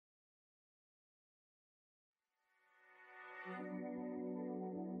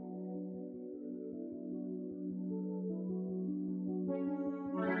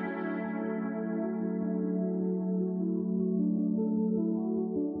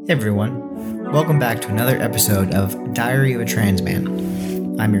Hey everyone, welcome back to another episode of Diary of a Trans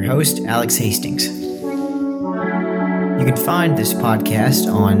Man. I'm your host, Alex Hastings. You can find this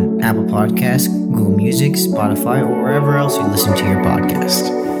podcast on Apple Podcasts, Google Music, Spotify, or wherever else you listen to your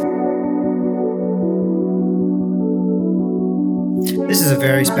podcast. This is a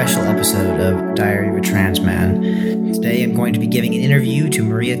very special episode of Diary of a Trans Man. Today I'm going to be giving an interview to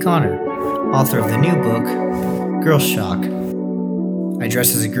Maria Connor, author of the new book, Girl Shock. I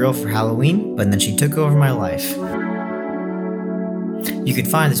dressed as a girl for Halloween, but then she took over my life. You can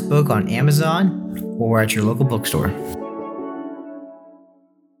find this book on Amazon or at your local bookstore.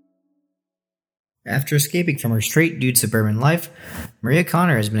 After escaping from her straight dude suburban life, Maria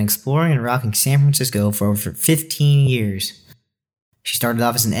Connor has been exploring and rocking San Francisco for over 15 years. She started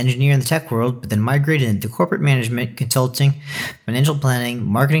off as an engineer in the tech world, but then migrated into corporate management, consulting, financial planning,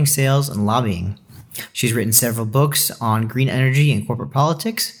 marketing, sales, and lobbying. She's written several books on green energy and corporate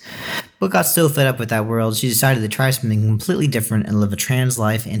politics, but got so fed up with that world, she decided to try something completely different and live a trans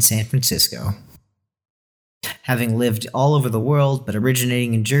life in San Francisco. Having lived all over the world, but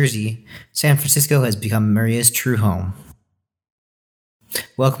originating in Jersey, San Francisco has become Maria's true home.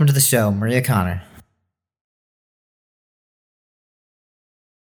 Welcome to the show, Maria Connor.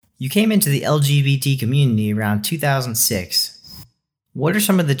 You came into the LGBT community around 2006. What are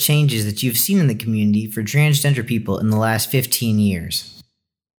some of the changes that you've seen in the community for transgender people in the last 15 years?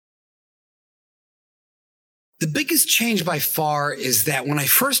 The biggest change by far is that when I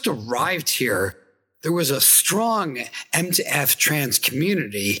first arrived here, there was a strong M to F trans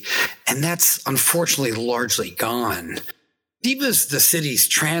community, and that's unfortunately largely gone. Divas, the city's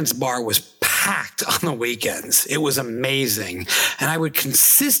trans bar, was packed on the weekends. It was amazing. And I would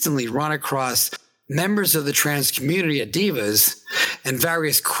consistently run across members of the trans community at Divas and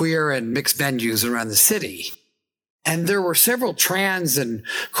various queer and mixed venues around the city. And there were several trans and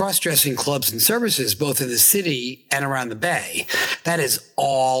cross-dressing clubs and services both in the city and around the Bay. That is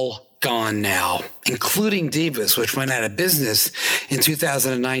all gone now, including Divas, which went out of business in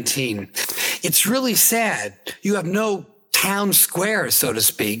 2019. It's really sad. You have no town square, so to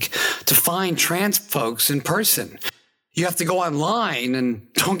speak, to find trans folks in person. You have to go online,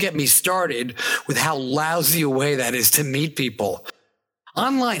 and don't get me started with how lousy a way that is to meet people.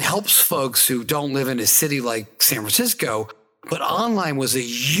 Online helps folks who don't live in a city like San Francisco, but online was a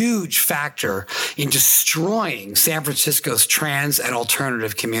huge factor in destroying San Francisco's trans and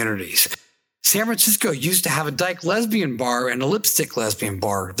alternative communities. San Francisco used to have a dyke lesbian bar and a lipstick lesbian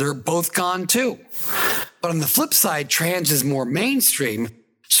bar. They're both gone too. But on the flip side, trans is more mainstream.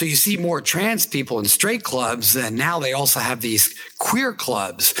 So you see more trans people in straight clubs, and now they also have these queer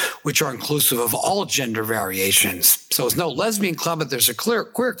clubs, which are inclusive of all gender variations. So it's no lesbian club, but there's a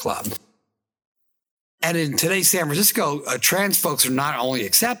queer club. And in today's San Francisco, trans folks are not only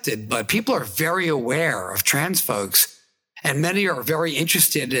accepted, but people are very aware of trans folks, and many are very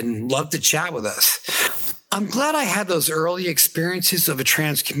interested and love to chat with us. I'm glad I had those early experiences of a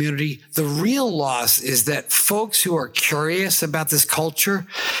trans community. The real loss is that folks who are curious about this culture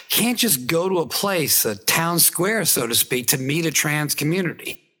can't just go to a place, a town square, so to speak, to meet a trans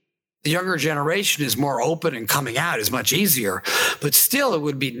community. The younger generation is more open, and coming out is much easier. But still, it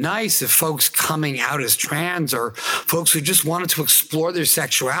would be nice if folks coming out as trans, or folks who just wanted to explore their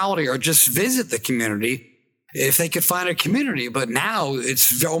sexuality or just visit the community, if they could find a community. But now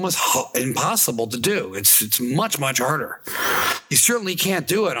it's almost impossible to do. It's much, much harder. You certainly can't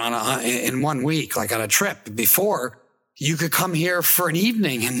do it in 1 week, like on a trip. Before, you could come here for an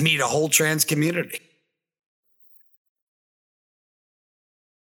evening and meet a whole trans community.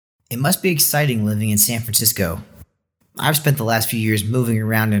 It must be exciting living in San Francisco. I've spent the last few years moving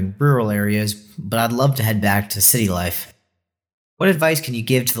around in rural areas, but I'd love to head back to city life. What advice can you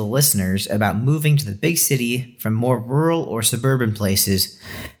give to the listeners about moving to the big city from more rural or suburban places,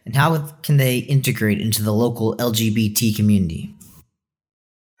 and how can they integrate into the local LGBT community?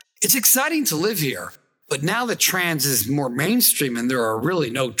 It's exciting to live here, but now that trans is more mainstream and there are really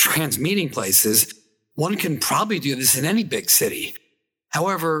no trans meeting places, one can probably do this in any big city.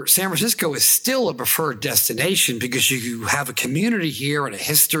 However, San Francisco is still a preferred destination because you have a community here and a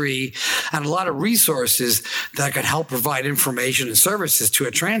history and a lot of resources that can help provide information and services to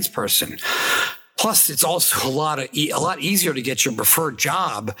a trans person. Plus, it's also a lot easier to get your preferred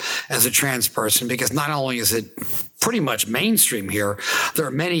job as a trans person because not only is it pretty much mainstream here, there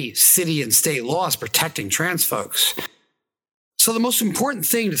are many city and state laws protecting trans folks. So the most important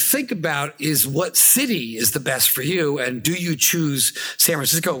thing to think about is what city is the best for you, and do you choose San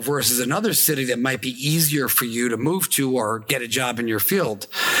Francisco versus another city that might be easier for you to move to or get a job in your field.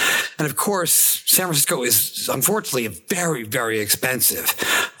 And of course, San Francisco is unfortunately very, very expensive.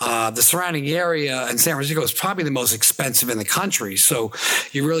 The surrounding area and San Francisco is probably the most expensive in the country. So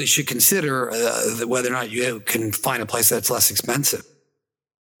you really should consider whether or not you can find a place that's less expensive.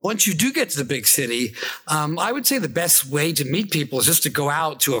 Once you do get to the big city, I would say the best way to meet people is just to go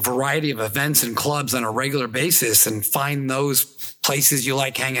out to a variety of events and clubs on a regular basis and find those places you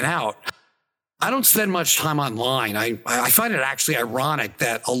like hanging out. I don't spend much time online. I find it actually ironic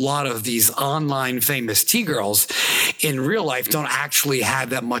that a lot of these online famous T-girls in real life don't actually have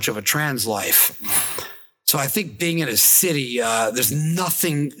that much of a trans life. So I think being in a city, there's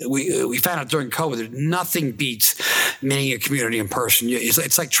nothing, we found out during COVID, there's nothing beats meeting a community in person.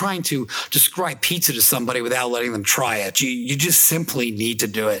 It's like trying to describe pizza to somebody without letting them try it. You just simply need to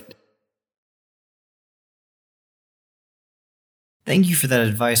do it. Thank you for that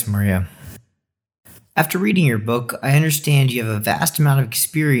advice, Maria. After reading your book, I understand you have a vast amount of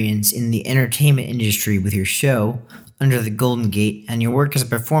experience in the entertainment industry with your show, Under the Golden Gate, and your work as a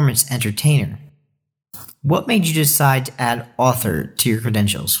performance entertainer. What made you decide to add author to your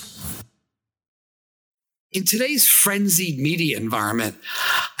credentials? In today's frenzied media environment,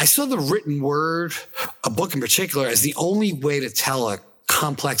 I saw the written word, a book in particular, as the only way to tell a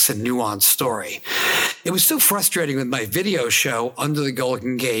complex and nuanced story. It was so frustrating with my video show, Under the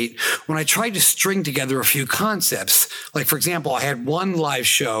Golden Gate, when I tried to string together a few concepts. Like, for example, I had one live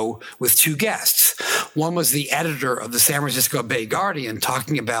show with two guests. One was the editor of the San Francisco Bay Guardian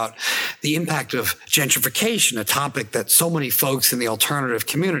talking about the impact of gentrification, a topic that so many folks in the alternative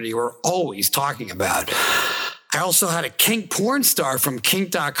community were always talking about. I also had a kink porn star from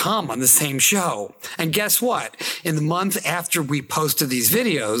kink.com on the same show. And guess what? In the month after we posted these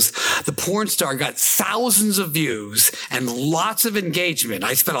videos, the porn star got thousands of views and lots of engagement.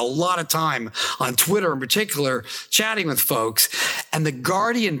 I spent a lot of time on Twitter in particular chatting with folks, and the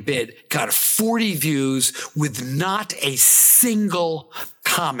Guardian bit got 40 views with not a single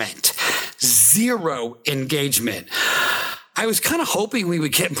comment, zero engagement. I was kind of hoping we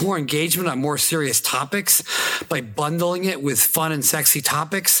would get more engagement on more serious topics by bundling it with fun and sexy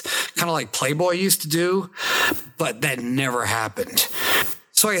topics, kind of like Playboy used to do, but that never happened.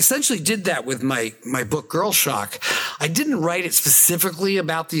 So I essentially did that with my book, Girl Shock. I didn't write it specifically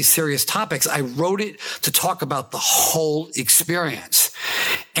about these serious topics. I wrote it to talk about the whole experience.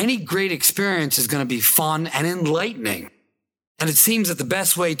 Any great experience is going to be fun and enlightening. And it seems that the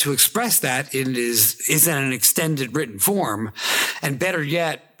best way to express that is in an extended written form, and better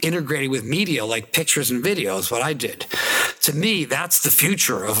yet, integrated with media like pictures and videos, what I did. To me, that's the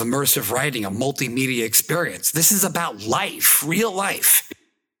future of immersive writing, a multimedia experience. This is about life, real life.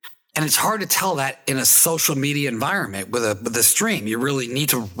 And it's hard to tell that in a social media environment with a stream. You really need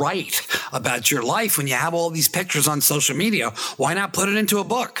to write about your life when you have all these pictures on social media. Why not put it into a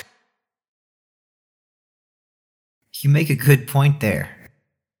book? You make a good point there.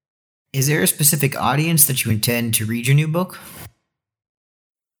 Is there a specific audience that you intend to read your new book?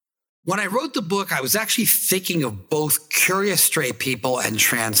 When I wrote the book, I was actually thinking of both curious straight people and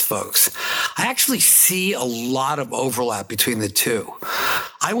trans folks. I actually see a lot of overlap between the two.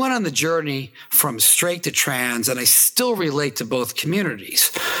 I went on the journey from straight to trans, and I still relate to both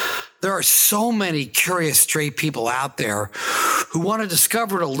communities. There are so many curious straight people out there who want to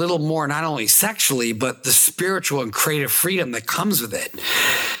discover a little more, not only sexually, but the spiritual and creative freedom that comes with it.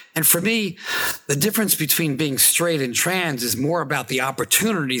 And for me, the difference between being straight and trans is more about the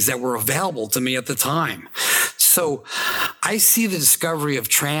opportunities that were available to me at the time. So I see the discovery of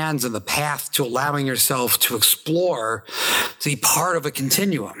trans and the path to allowing yourself to explore to be part of a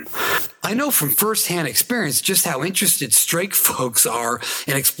continuum. I know from firsthand experience just how interested straight folks are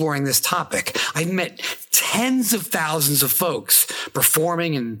in exploring this topic. I've met tens of thousands of folks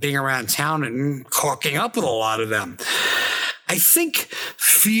performing and being around town and hooking up with a lot of them. I think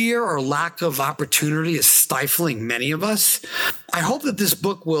fear or lack of opportunity is stifling many of us. I hope that this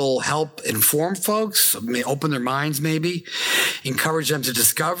book will help inform folks, may open their minds maybe, encourage them to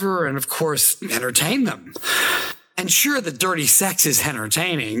discover, and of course, entertain them. And sure, the dirty sex is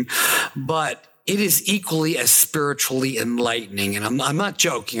entertaining, but it is equally as spiritually enlightening. And I'm not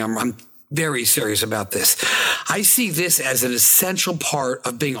joking. I'm very serious about this. I see this as an essential part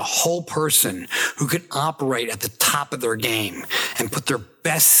of being a whole person who can operate at the top of their game and put their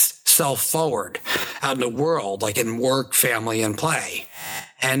best self forward out in the world, like in work, family, and play.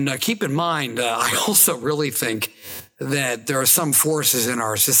 And keep in mind, I also really think that there are some forces in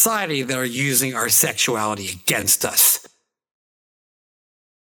our society that are using our sexuality against us.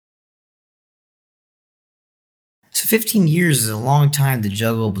 So 15 years is a long time to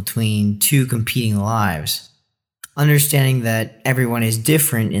juggle between two competing lives. Understanding that everyone is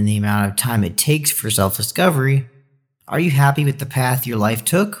different in the amount of time it takes for self discovery, are you happy with the path your life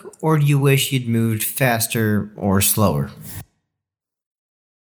took, or do you wish you'd moved faster or slower?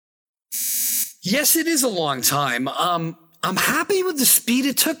 Yes, it is a long time. I'm happy with the speed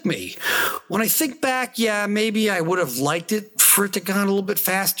it took me. When I think back, yeah, maybe I would have liked it for it to go on a little bit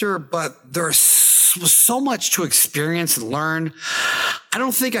faster, but there was so much to experience and learn. I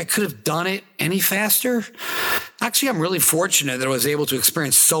don't think I could have done it any faster. Actually, I'm really fortunate that I was able to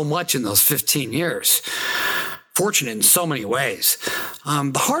experience so much in those 15 years. Fortunate in so many ways.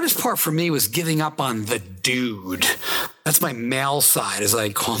 The hardest part for me was giving up on the dude. That's my male side, as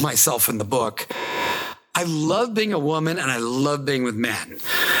I call myself in the book. I love being a woman and I love being with men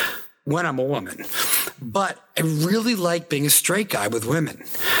when I'm a woman. But I really like being a straight guy with women.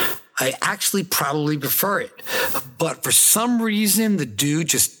 I actually probably prefer it. But for some reason, the dude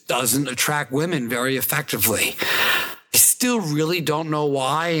just doesn't attract women very effectively. I still really don't know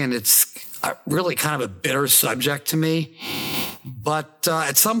why, and it's really kind of a bitter subject to me. But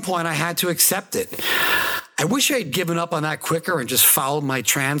at some point, I had to accept it. I wish I had given up on that quicker and just followed my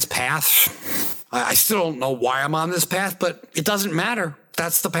trans path. I still don't know why I'm on this path, but it doesn't matter.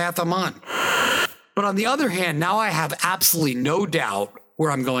 That's the path I'm on. But on the other hand, now I have absolutely no doubt where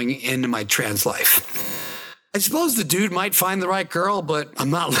I'm going into my trans life. I suppose the dude might find the right girl, but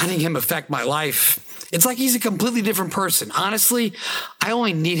I'm not letting him affect my life. It's like he's a completely different person. Honestly, I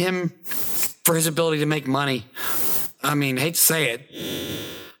only need him for his ability to make money. I mean, hate to say it.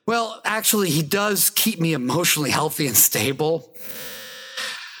 Well, actually, he does keep me emotionally healthy and stable.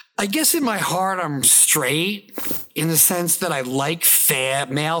 I guess in my heart, I'm straight in the sense that I like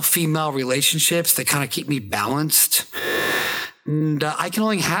male-female relationships that kind of keep me balanced. And I can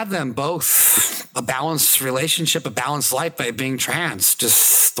only have them both, a balanced relationship, a balanced life by being trans,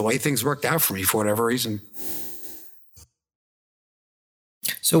 just the way things worked out for me for whatever reason.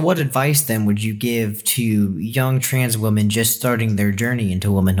 So, what advice then would you give to young trans women just starting their journey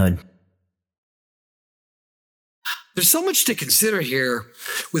into womanhood? There's so much to consider here,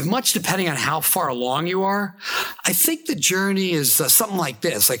 with much depending on how far along you are. I think the journey is something like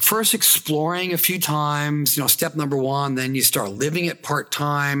this, like first exploring a few times, step number one, then you start living it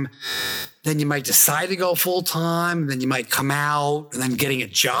part-time, then you might decide to go full-time, then you might come out, and then getting a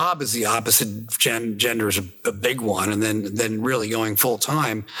job as the opposite gender is a big one, and then really going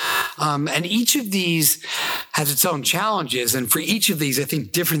full-time. And each of these has its own challenges, and for each of these, I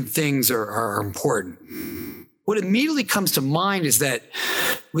think different things are important. What immediately comes to mind is that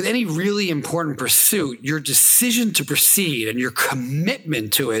with any really important pursuit, your decision to proceed and your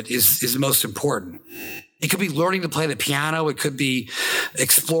commitment to it is most important. It could be learning to play the piano. It could be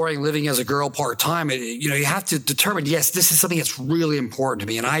exploring living as a girl part-time. You have to determine, yes, this is something that's really important to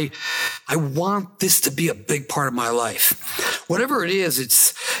me. And I want this to be a big part of my life. Whatever it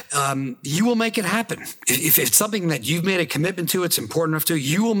is, you will make it happen. If it's something that you've made a commitment to, it's important enough to,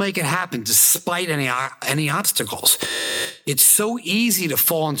 you will make it happen despite any obstacles. It's so easy to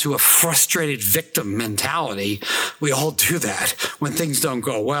fall into a frustrated victim mentality. We all do that when things don't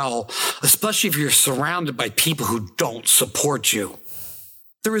go well, especially if you're surrounded by people who don't support you.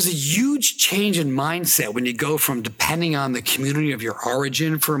 There is a huge change in mindset when you go from depending on the community of your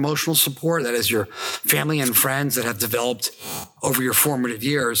origin for emotional support, that is your family and friends that have developed over your formative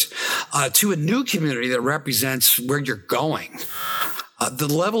years, to a new community that represents where you're going. The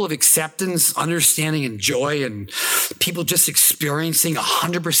level of acceptance, understanding, and joy, and people just experiencing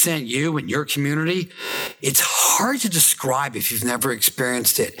 100% you in your community, it's hard to describe if you've never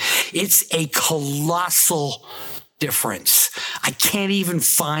experienced it. It's a colossal difference. I can't even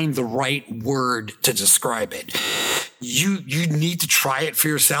find the right word to describe it. You need to try it for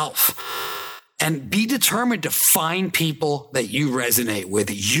yourself. And be determined to find people that you resonate with.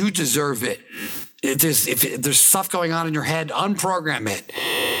 You deserve it. If there's stuff going on in your head, unprogram it.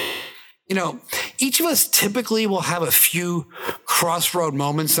 Each of us typically will have a few crossroad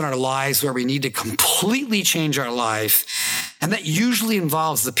moments in our lives where we need to completely change our life. And that usually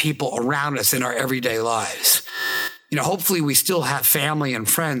involves the people around us in our everyday lives. Hopefully we still have family and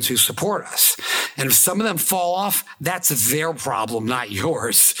friends who support us. And if some of them fall off, that's their problem, not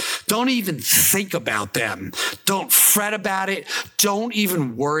yours. Don't even think about them. Don't fret about it. Don't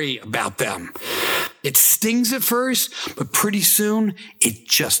even worry about them. It stings at first, but pretty soon it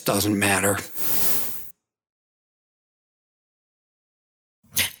just doesn't matter.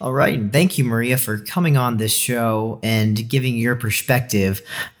 All right. And thank you, Maria, for coming on this show and giving your perspective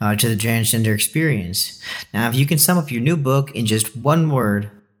to the transgender experience. Now, if you can sum up your new book in just one word,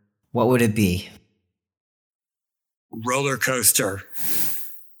 what would it be? roller coaster.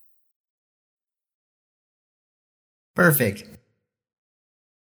 Perfect.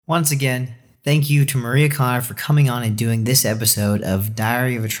 Once again, thank you to Maria Connor for coming on and doing this episode of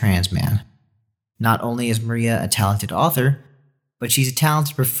Diary of a Trans Man. Not only is Maria a talented author, but she's a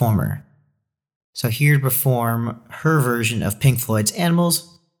talented performer. So here to perform her version of Pink Floyd's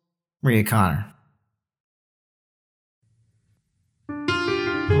Animals, Maria Connor.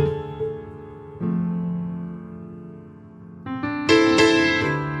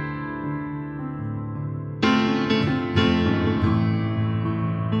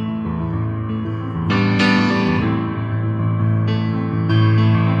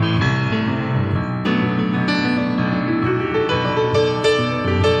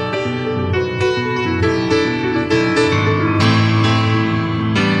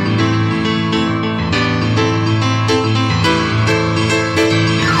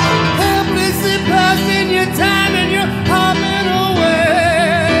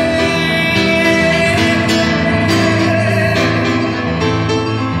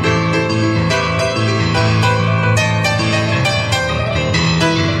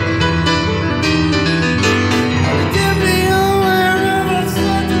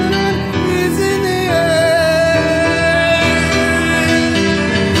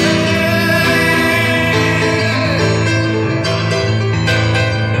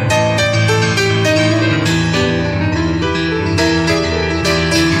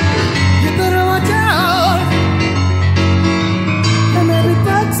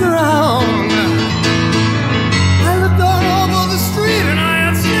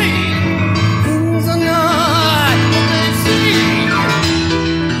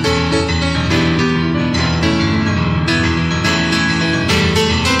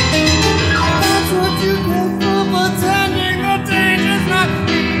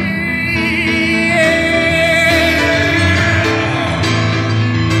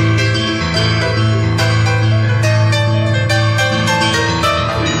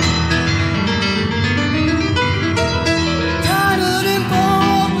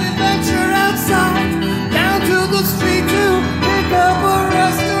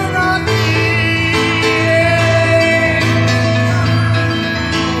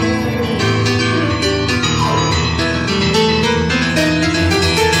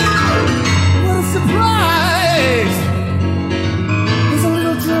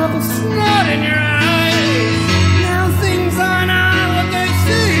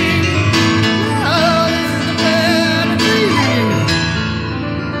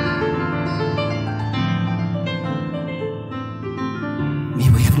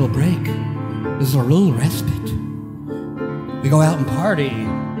 This is our little respite. We go out and party.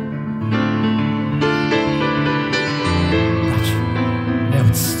 But now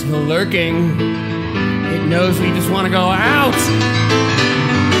it's still lurking. It knows we just want to go out.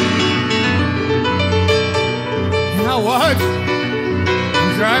 Now what?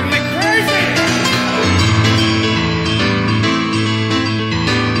 It's driving me crazy.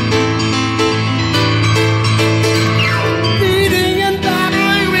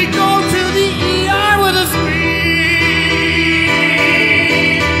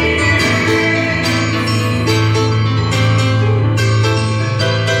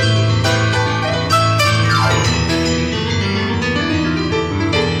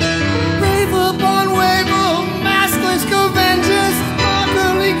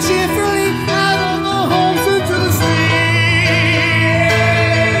 Cheerfully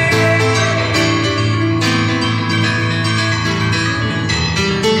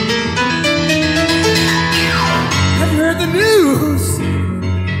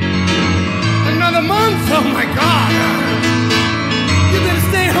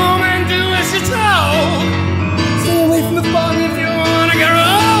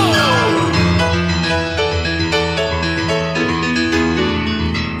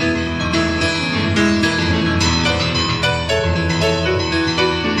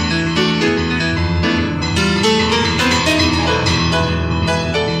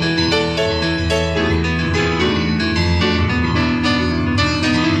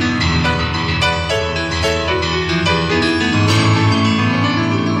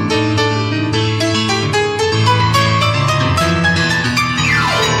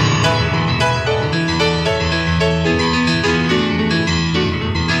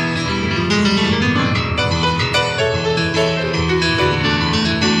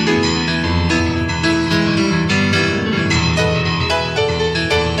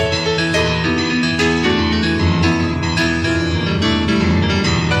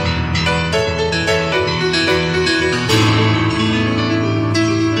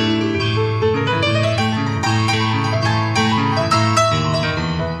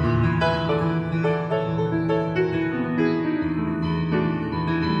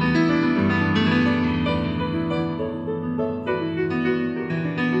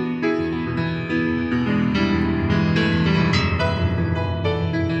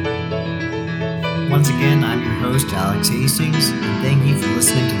Once again, I'm your host, Alex Hastings, and thank you for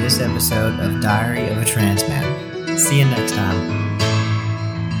listening to this episode of Diary of a Trans Man. See you next time.